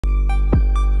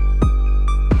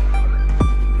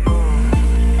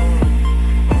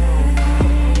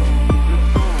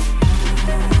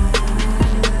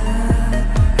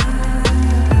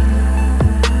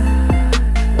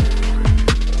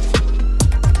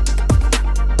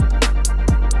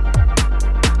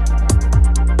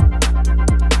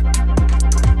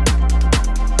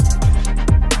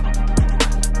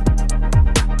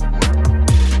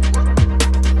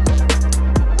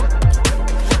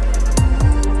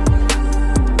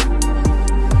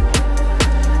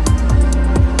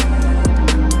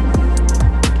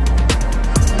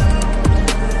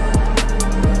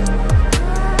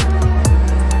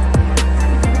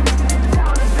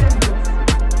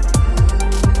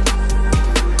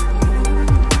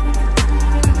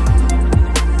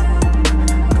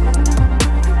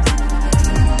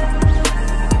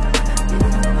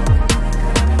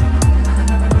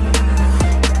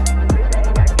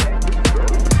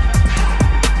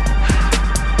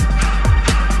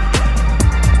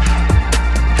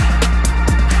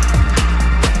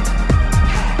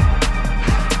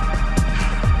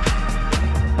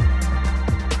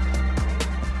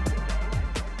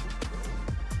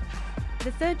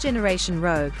The third-generation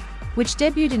Rogue, which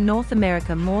debuted in North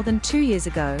America more than 2 years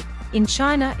ago, in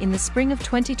China in the spring of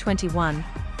 2021,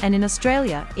 and in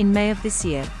Australia in May of this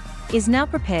year, is now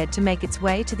prepared to make its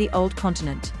way to the old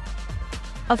continent.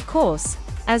 Of course,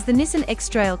 as the Nissan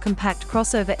X-Trail compact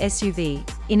crossover SUV,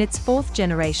 in its fourth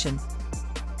generation.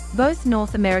 Both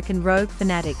North American Rogue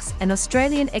fanatics and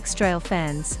Australian X-Trail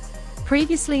fans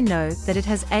previously know that it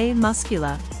has a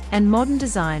muscular and modern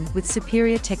design with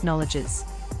superior technologies.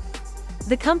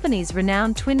 The company's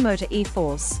renowned twin-motor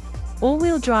e-Force,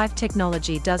 all-wheel drive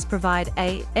technology does provide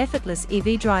a effortless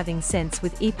EV driving sense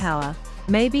with e-Power,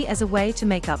 maybe as a way to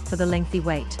make up for the lengthy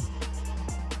wait.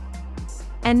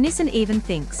 And Nissan even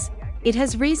thinks it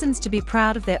has reasons to be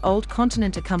proud of their old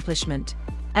continent accomplishment,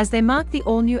 as they mark the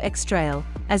all-new X-Trail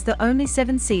as the only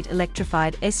 7-seat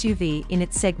electrified SUV in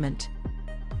its segment.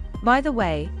 By the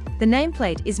way, the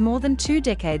nameplate is more than 2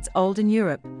 decades old in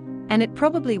Europe, and it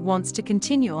probably wants to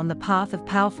continue on the path of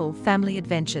powerful family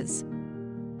adventures.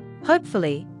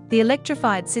 Hopefully, the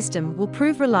electrified system will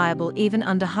prove reliable even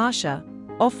under harsher,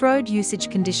 off-road usage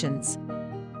conditions.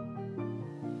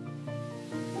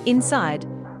 Inside,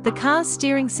 the car's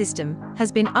steering system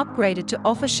has been upgraded to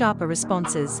offer sharper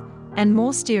responses and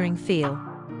more steering feel.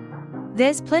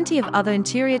 There's plenty of other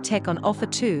interior tech on offer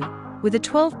too, with a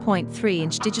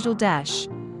 12.3-inch digital dash,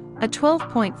 a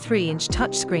 12.3-inch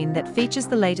touchscreen that features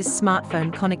the latest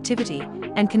smartphone connectivity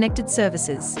and connected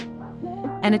services,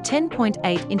 and a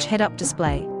 10.8-inch head-up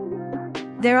display.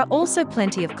 There are also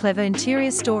plenty of clever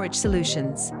interior storage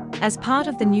solutions, as part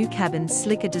of the new cabin's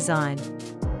slicker design.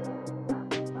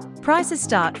 Prices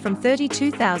start from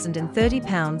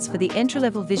 £32,030 for the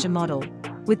entry-level Vision model,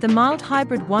 with the mild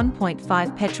hybrid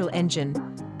 1.5 petrol engine,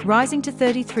 rising to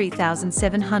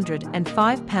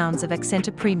 £33,705 of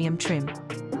Accenta premium trim.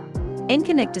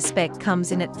 N-connector spec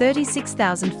comes in at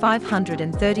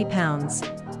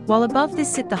 £36,530, while above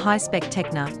this sit the high-spec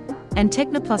Tecna and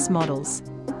Tecna Plus models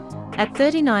at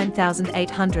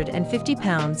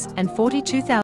 £39,850 and £42,000.